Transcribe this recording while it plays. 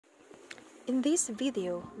In this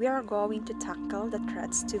video, we are going to tackle the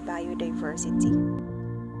threats to biodiversity.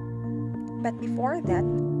 But before that,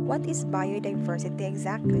 what is biodiversity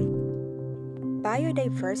exactly?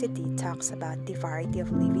 Biodiversity talks about the variety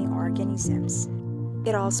of living organisms.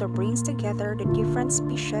 It also brings together the different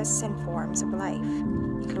species and forms of life,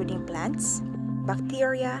 including plants,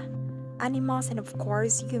 bacteria, animals, and of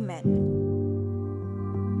course, human.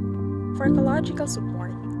 For ecological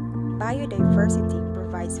support, biodiversity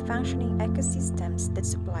provides functioning ecosystems that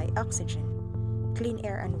supply oxygen, clean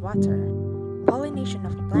air and water, pollination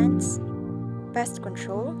of plants, pest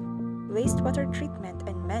control, wastewater treatment,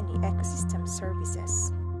 and many ecosystem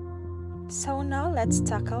services. So now let's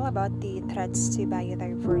tackle about the threats to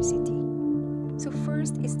biodiversity. So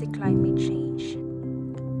first is the climate change.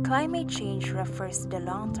 Climate change refers to the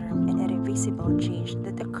long-term and irreversible change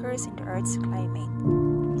that occurs in the Earth's climate.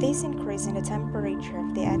 This increase in the temperature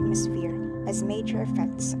of the atmosphere has major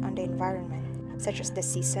effects on the environment, such as the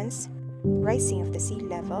seasons, rising of the sea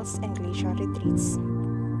levels, and glacial retreats.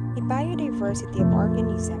 The biodiversity of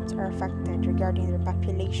organisms are affected regarding their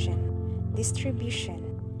population, distribution,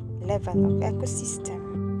 level of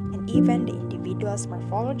ecosystem, and even the individual's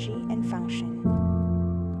morphology and function.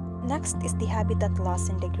 Next is the habitat loss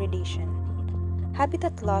and degradation.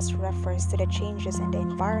 Habitat loss refers to the changes in the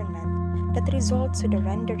environment that results to the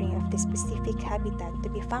rendering of the specific habitat to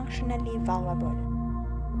be functionally valuable.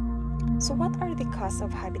 So what are the causes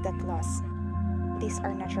of habitat loss? These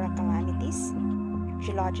are natural calamities,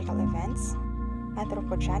 geological events,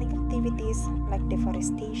 anthropogenic activities like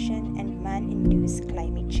deforestation, and man-induced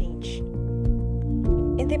climate change.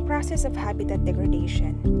 In the process of habitat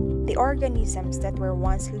degradation, the organisms that were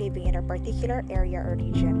once living in a particular area or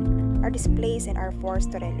region are displaced and are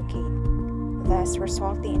forced to relocate, thus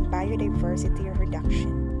resulting in biodiversity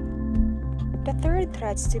reduction. The third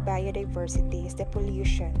threat to biodiversity is the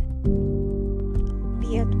pollution.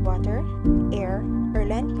 Be it water, air, or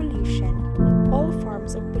land pollution, all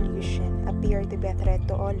forms of pollution appear to be a threat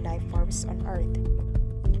to all life forms on Earth.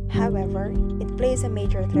 However, it plays a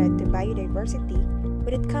major threat to biodiversity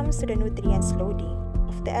when it comes to the nutrients loading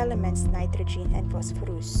of the elements nitrogen and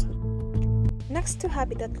phosphorus. Next to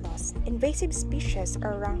habitat loss, invasive species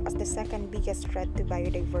are ranked as the second biggest threat to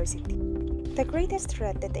biodiversity. The greatest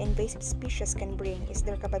threat that the invasive species can bring is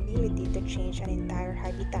their capability to change an entire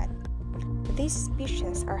habitat. These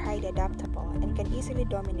species are highly adaptable and can easily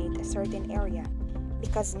dominate a certain area.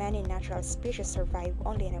 Because many natural species survive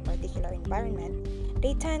only in a particular environment,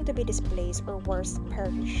 they tend to be displaced or worse,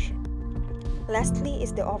 perish. Lastly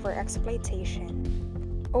is the overexploitation.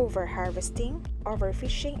 Overharvesting,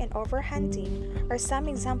 overfishing, and overhunting are some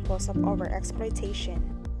examples of overexploitation.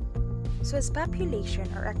 So as population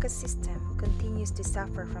or ecosystem continues to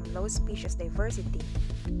suffer from low species diversity,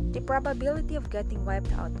 the probability of getting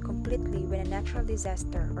wiped out completely when a natural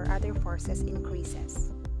disaster or other forces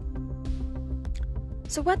increases.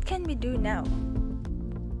 So what can we do now?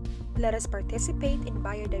 Let us participate in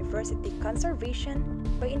biodiversity conservation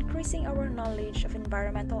by increasing our knowledge of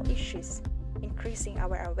environmental issues, increasing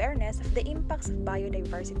our awareness of the impacts of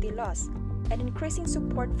biodiversity loss, and increasing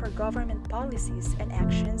support for government policies and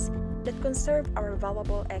actions that conserve our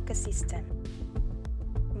valuable ecosystem.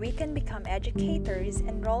 We can become educators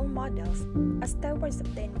and role models as stewards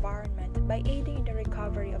of the environment by aiding in the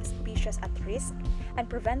recovery of species at risk and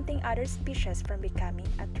preventing other species from becoming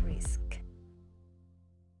at risk.